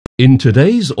In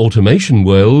today's automation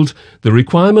world, the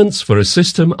requirements for a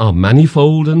system are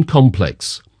manifold and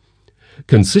complex.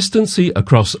 Consistency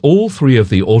across all three of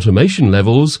the automation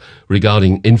levels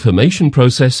regarding information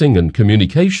processing and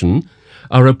communication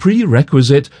are a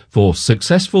prerequisite for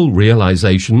successful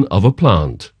realization of a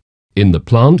plant. In the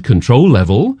plant control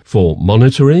level, for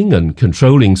monitoring and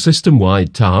controlling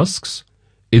system-wide tasks,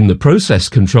 in the process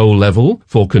control level,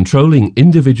 for controlling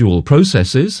individual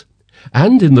processes,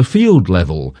 and in the field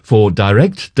level, for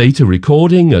direct data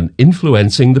recording and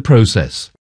influencing the process.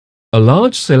 A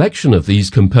large selection of these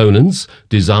components,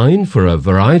 designed for a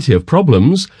variety of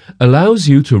problems, allows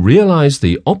you to realize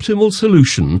the optimal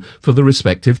solution for the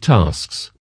respective tasks.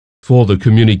 For the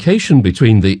communication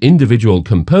between the individual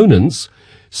components,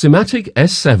 Simatic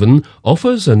S7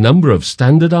 offers a number of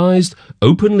standardized,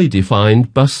 openly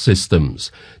defined bus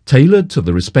systems, tailored to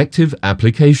the respective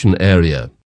application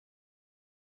area.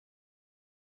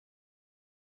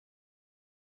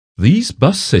 These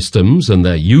bus systems and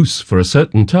their use for a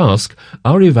certain task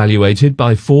are evaluated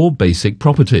by four basic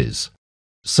properties: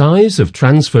 size of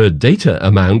transferred data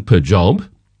amount per job,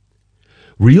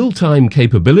 real-time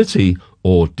capability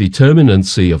or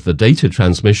determinacy of the data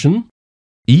transmission,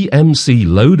 EMC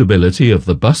loadability of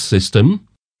the bus system,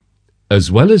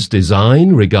 as well as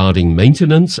design regarding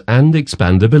maintenance and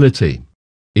expandability.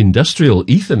 Industrial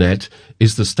Ethernet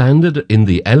is the standard in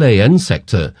the LAN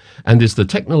sector and is the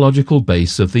technological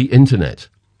base of the Internet.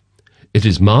 It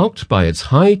is marked by its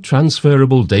high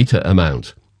transferable data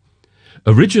amount.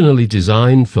 Originally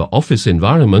designed for office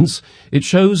environments, it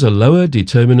shows a lower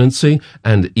determinacy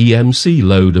and EMC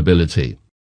loadability.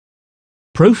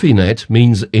 Profinet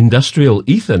means Industrial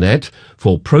Ethernet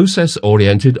for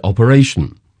process-oriented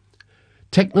operation.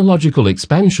 Technological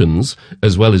expansions,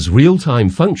 as well as real-time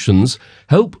functions,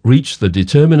 help reach the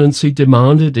determinacy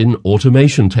demanded in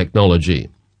automation technology.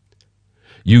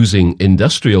 Using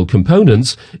industrial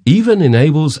components even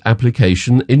enables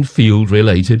application in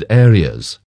field-related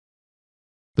areas.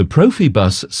 The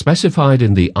Profibus specified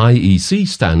in the IEC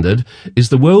standard is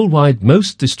the worldwide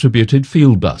most distributed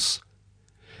field bus.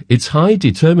 Its high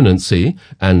determinacy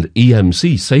and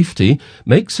EMC safety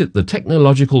makes it the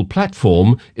technological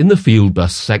platform in the field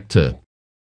bus sector.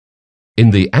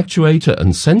 In the actuator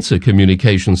and sensor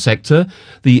communication sector,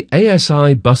 the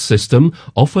ASI bus system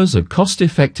offers a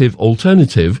cost-effective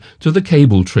alternative to the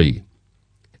cable tree.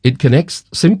 It connects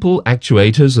simple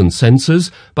actuators and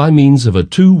sensors by means of a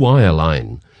two-wire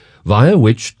line, via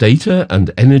which data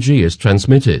and energy is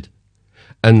transmitted,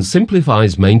 and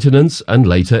simplifies maintenance and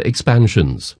later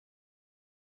expansions.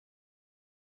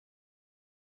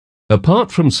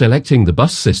 Apart from selecting the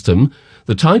bus system,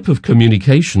 the type of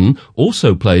communication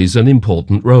also plays an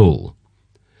important role.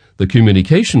 The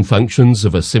communication functions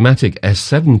of a Simatic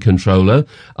S7 controller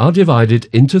are divided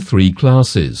into three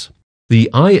classes. The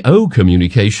I/O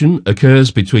communication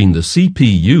occurs between the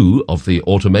CPU of the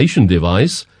automation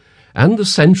device and the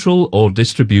central or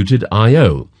distributed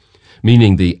I/O,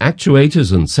 meaning the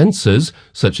actuators and sensors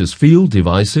such as field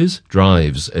devices,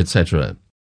 drives, etc.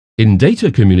 In data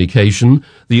communication,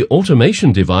 the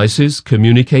automation devices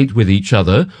communicate with each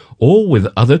other or with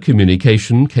other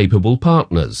communication-capable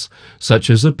partners, such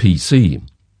as a PC.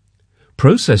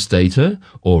 Process data,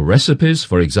 or recipes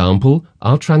for example,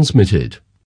 are transmitted.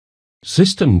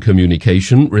 System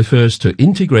communication refers to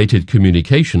integrated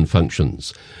communication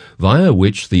functions, via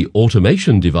which the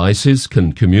automation devices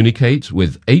can communicate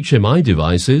with HMI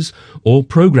devices or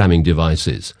programming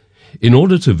devices, in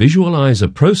order to visualize a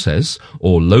process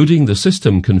or loading the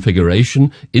system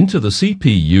configuration into the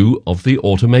CPU of the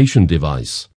automation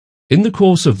device. In the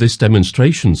course of this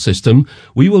demonstration system,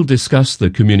 we will discuss the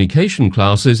communication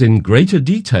classes in greater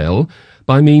detail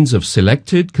by means of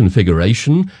selected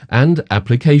configuration and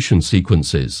application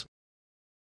sequences.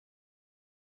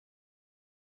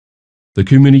 The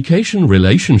communication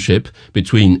relationship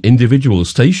between individual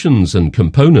stations and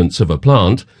components of a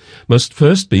plant must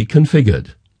first be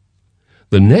configured.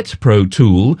 The NetPro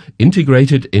tool,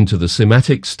 integrated into the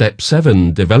Simatic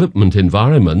Step7 development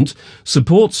environment,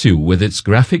 supports you with its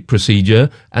graphic procedure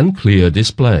and clear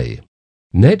display.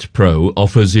 NetPro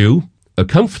offers you a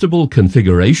comfortable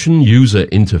configuration user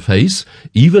interface,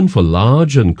 even for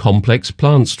large and complex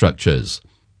plant structures,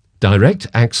 direct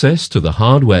access to the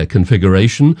hardware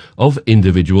configuration of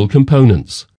individual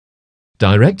components,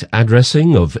 direct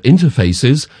addressing of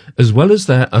interfaces as well as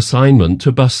their assignment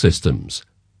to bus systems,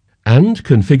 and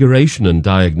configuration and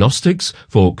diagnostics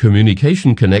for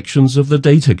communication connections of the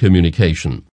data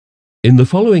communication. In the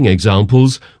following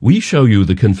examples, we show you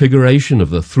the configuration of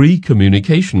the three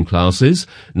communication classes,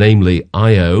 namely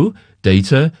I/O,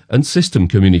 data, and system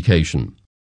communication.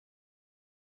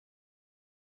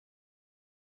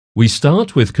 We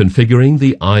start with configuring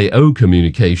the I/O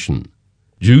communication.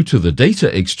 Due to the data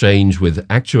exchange with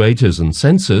actuators and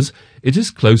sensors, it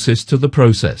is closest to the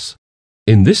process.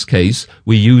 In this case,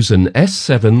 we use an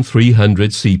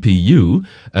S7-300 CPU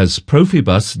as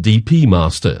Profibus DP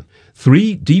master.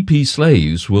 3 DP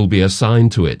slaves will be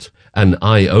assigned to it, an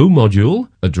I/O module,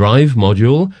 a drive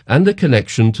module, and a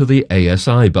connection to the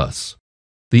ASI bus.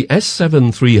 The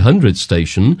S7-300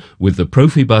 station with the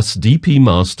Profibus DP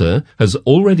master has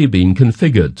already been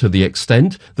configured to the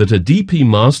extent that a DP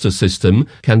master system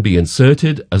can be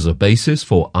inserted as a basis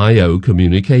for I/O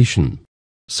communication.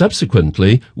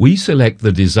 Subsequently, we select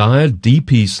the desired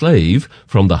DP slave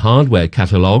from the hardware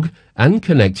catalog and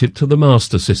connect it to the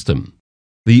master system.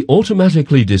 The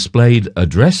automatically displayed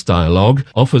address dialog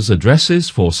offers addresses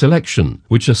for selection,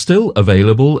 which are still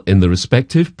available in the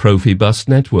respective Profibus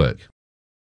network.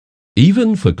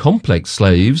 Even for complex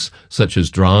slaves, such as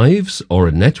drives or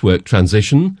a network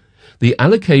transition, the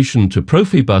allocation to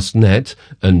Profibus Net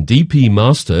and DP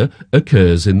Master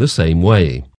occurs in the same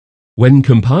way. When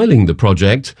compiling the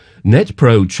project,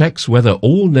 NetPro checks whether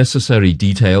all necessary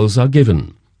details are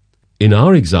given. In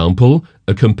our example,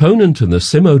 a component in the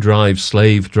SimoDrive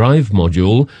slave drive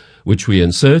module, which we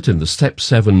insert in the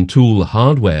Step7 tool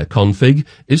hardware config,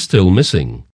 is still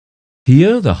missing.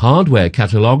 Here, the hardware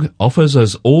catalog offers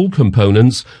us all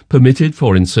components permitted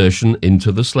for insertion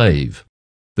into the slave.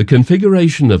 The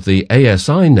configuration of the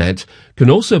ASI net can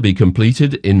also be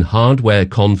completed in hardware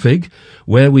config,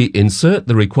 where we insert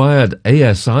the required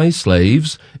ASI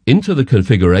slaves into the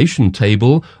configuration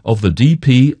table of the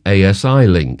DP ASI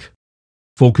link.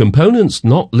 For components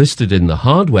not listed in the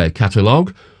hardware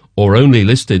catalog, or only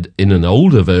listed in an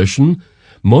older version,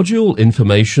 module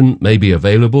information may be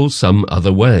available some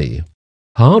other way.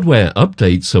 Hardware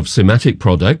updates of Simatic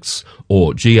products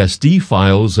or GSD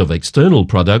files of external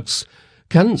products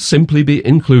can simply be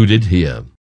included here.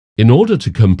 In order to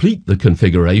complete the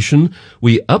configuration,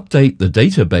 we update the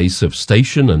database of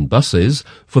station and buses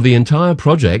for the entire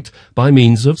project by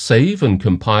means of save and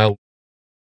compile.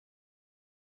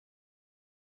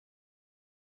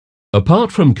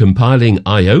 Apart from compiling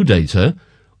I/O data,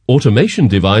 automation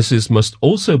devices must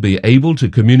also be able to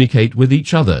communicate with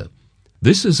each other.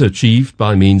 This is achieved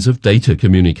by means of data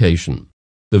communication.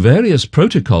 The various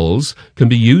protocols can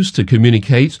be used to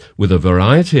communicate with a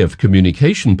variety of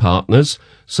communication partners,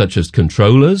 such as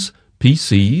controllers,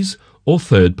 PCs, or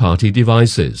third-party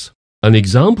devices. An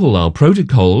example are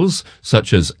protocols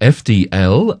such as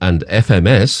FDL and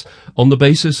FMS on the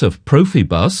basis of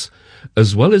Profibus,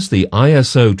 as well as the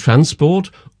ISO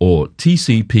transport or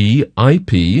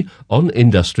TCP/IP on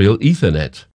industrial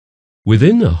Ethernet.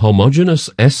 Within a homogeneous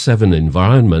S7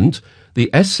 environment, the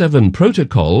S7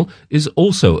 protocol is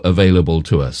also available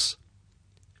to us.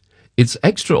 Its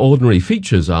extraordinary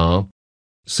features are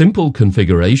simple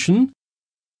configuration,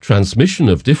 transmission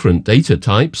of different data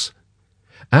types,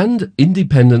 and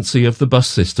independency of the bus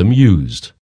system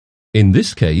used. In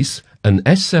this case, an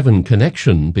S7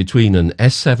 connection between an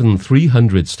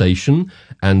S7-300 station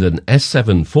and an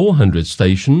S7-400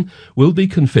 station will be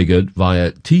configured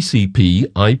via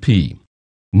TCP/IP.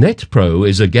 NetPro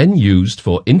is again used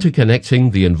for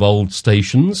interconnecting the involved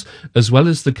stations as well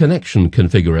as the connection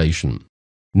configuration.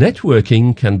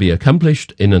 Networking can be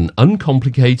accomplished in an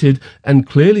uncomplicated and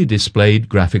clearly displayed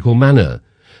graphical manner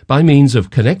by means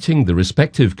of connecting the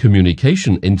respective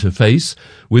communication interface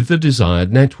with the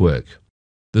desired network.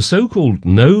 The so-called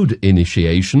node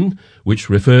initiation, which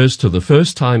refers to the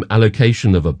first-time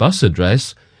allocation of a bus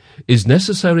address, is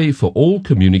necessary for all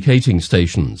communicating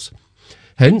stations,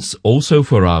 hence also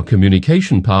for our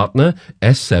communication partner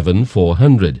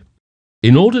S7-400.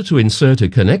 In order to insert a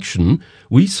connection,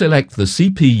 we select the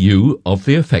CPU of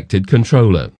the affected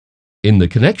controller. In the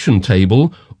connection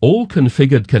table, all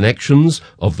configured connections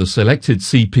of the selected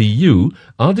CPU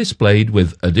are displayed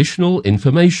with additional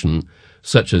information,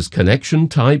 such as connection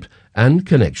type and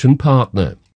connection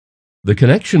partner. The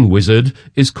connection wizard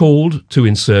is called to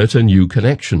insert a new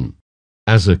connection.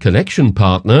 As a connection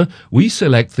partner, we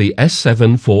select the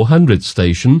S7-400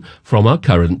 station from our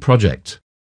current project.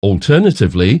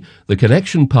 Alternatively, the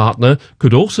connection partner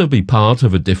could also be part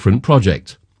of a different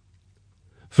project.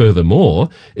 Furthermore,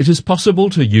 it is possible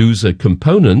to use a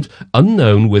component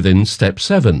unknown within Step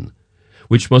 7,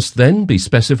 which must then be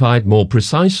specified more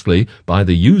precisely by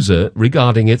the user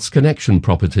regarding its connection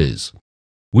properties.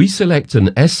 We select an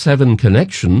S7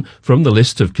 connection from the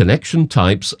list of connection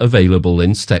types available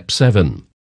in Step 7.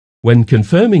 When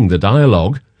confirming the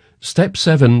dialog, Step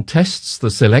 7 tests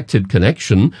the selected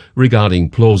connection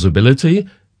regarding plausibility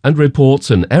and reports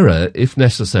an error if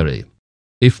necessary.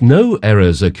 If no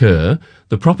errors occur,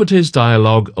 the properties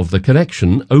dialog of the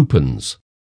connection opens.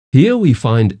 Here we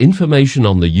find information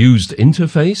on the used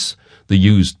interface, the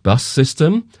used bus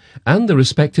system, and the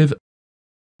respective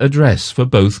address for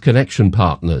both connection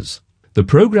partners. The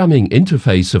programming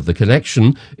interface of the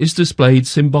connection is displayed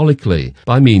symbolically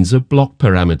by means of block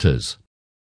parameters.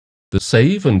 The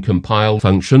save and compile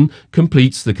function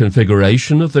completes the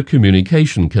configuration of the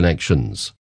communication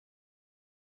connections.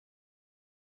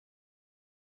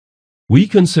 We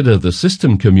consider the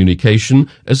system communication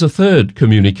as a third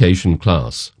communication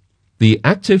class. The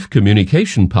active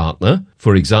communication partner,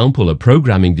 for example a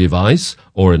programming device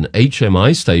or an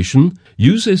HMI station,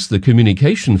 uses the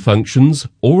communication functions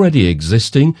already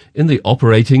existing in the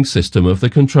operating system of the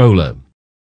controller.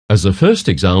 As a first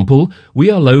example,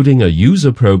 we are loading a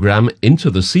user program into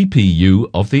the CPU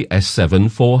of the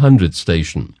S7-300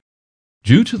 station.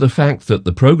 Due to the fact that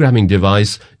the programming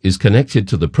device is connected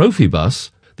to the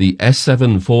Profibus, the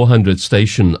S7-300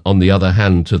 station on the other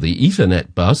hand to the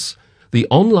Ethernet bus, the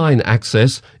online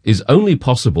access is only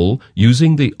possible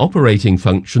using the operating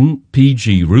function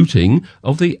PG routing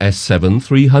of the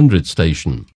S7-300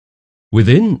 station.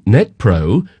 Within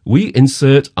NetPro, we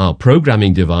insert our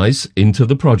programming device into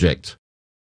the project.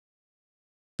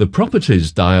 The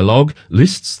Properties dialog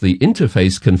lists the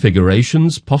interface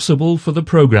configurations possible for the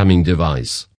programming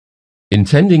device.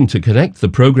 Intending to connect the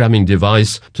programming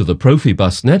device to the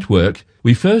Profibus network,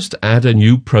 we first add a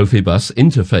new Profibus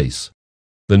interface.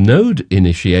 The node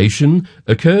initiation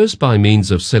occurs by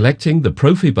means of selecting the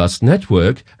Profibus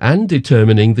network and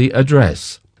determining the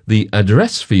address. The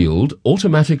address field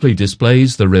automatically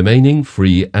displays the remaining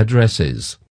free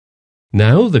addresses.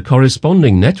 Now the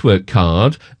corresponding network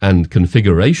card and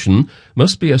configuration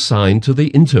must be assigned to the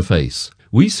interface.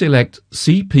 We select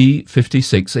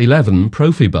CP5611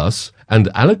 Profibus and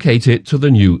allocate it to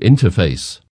the new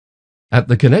interface. At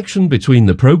the connection between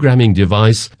the programming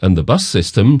device and the bus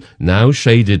system, now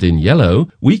shaded in yellow,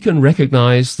 we can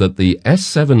recognize that the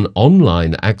S7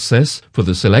 online access for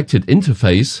the selected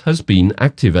interface has been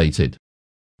activated.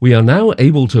 We are now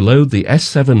able to load the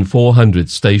S7-300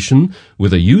 station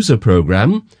with a user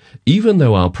program, even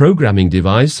though our programming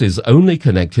device is only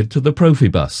connected to the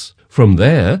Profibus. From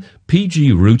there,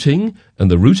 PG routing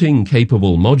and the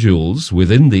routing-capable modules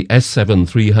within the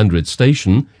S7-300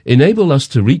 station enable us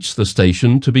to reach the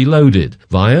station to be loaded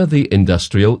via the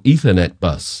industrial Ethernet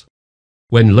bus.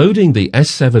 When loading the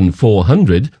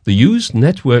S7-300, the used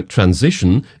network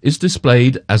transition is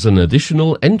displayed as an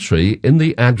additional entry in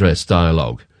the address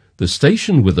dialog. The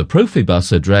station with the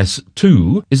Profibus address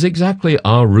 2 is exactly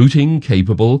our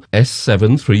routing-capable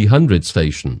S7-300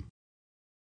 station.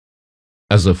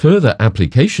 As a further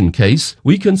application case,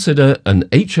 we consider an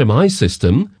HMI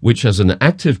system which as an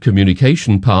active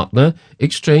communication partner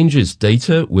exchanges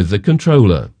data with the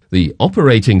controller. The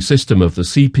operating system of the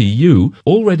CPU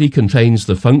already contains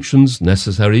the functions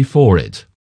necessary for it.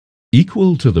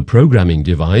 Equal to the programming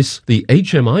device, the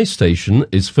HMI station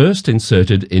is first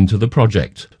inserted into the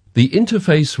project. The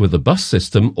interface with the bus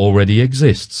system already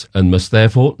exists and must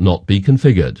therefore not be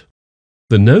configured.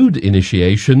 The node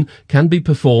initiation can be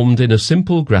performed in a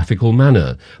simple graphical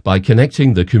manner by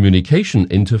connecting the communication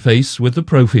interface with the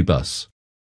Profibus.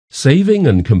 Saving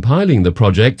and compiling the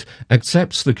project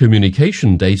accepts the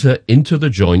communication data into the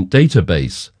joint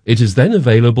database. It is then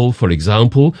available, for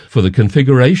example, for the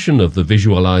configuration of the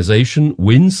visualization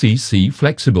WinCC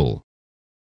Flexible.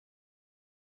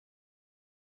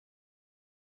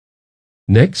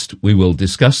 Next, we will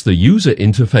discuss the user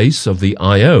interface of the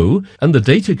I/O and the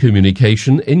data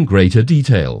communication in greater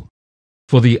detail.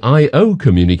 For the I/O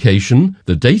communication,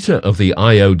 the data of the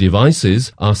I/O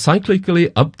devices are cyclically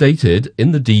updated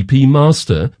in the DP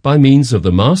master by means of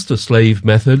the master-slave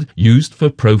method used for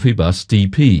Profibus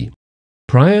DP.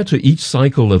 Prior to each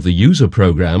cycle of the user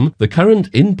program, the current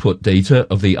input data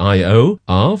of the I/O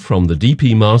are, from the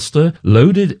DP master,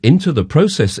 loaded into the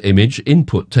process image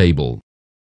input table.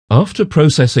 After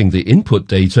processing the input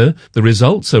data, the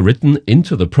results are written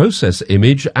into the process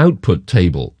image output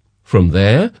table. From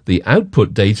there, the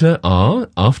output data are,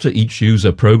 after each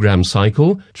user program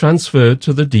cycle, transferred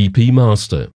to the DP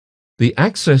master. The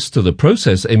access to the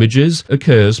process images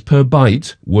occurs per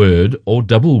byte, word or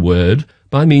double word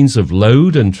by means of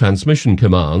load and transmission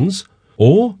commands,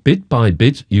 or bit by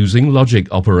bit using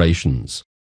logic operations.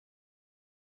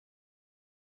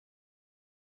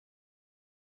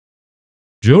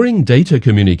 During data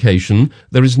communication,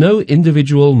 there is no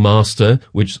individual master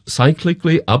which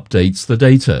cyclically updates the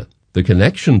data. The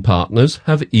connection partners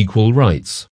have equal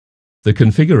rights. The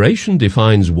configuration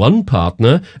defines one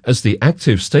partner as the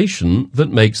active station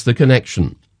that makes the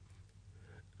connection.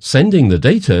 Sending the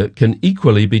data can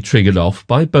equally be triggered off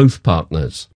by both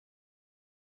partners.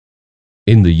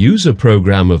 In the user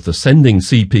program of the sending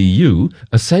CPU,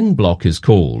 a send block is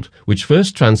called, which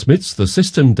first transmits the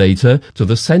system data to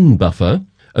the send buffer,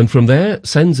 and from there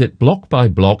sends it block by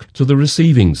block to the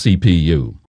receiving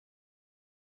CPU.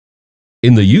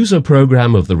 In the user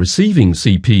program of the receiving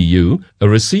CPU, a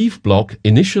receive block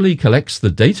initially collects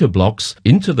the data blocks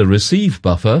into the receive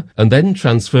buffer and then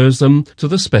transfers them to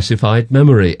the specified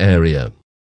memory area.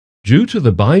 Due to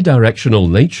the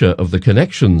bidirectional nature of the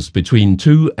connections between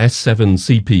two S7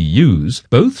 CPUs,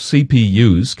 both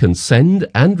CPUs can send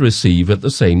and receive at the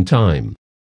same time.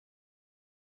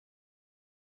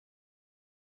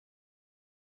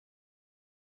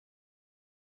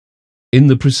 In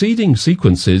the preceding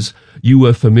sequences, you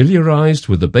were familiarized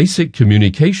with the basic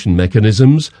communication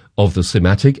mechanisms of the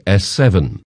Simatic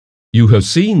S7. You have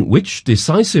seen which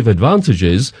decisive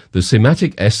advantages the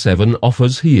Simatic S7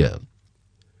 offers here.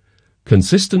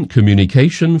 Consistent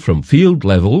communication from field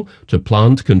level to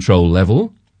plant control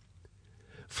level,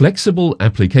 flexible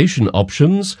application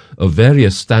options of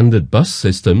various standard bus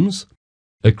systems,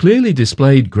 a clearly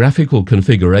displayed graphical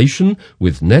configuration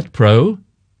with NetPro,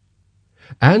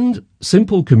 and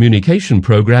simple communication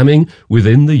programming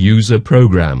within the user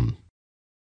program.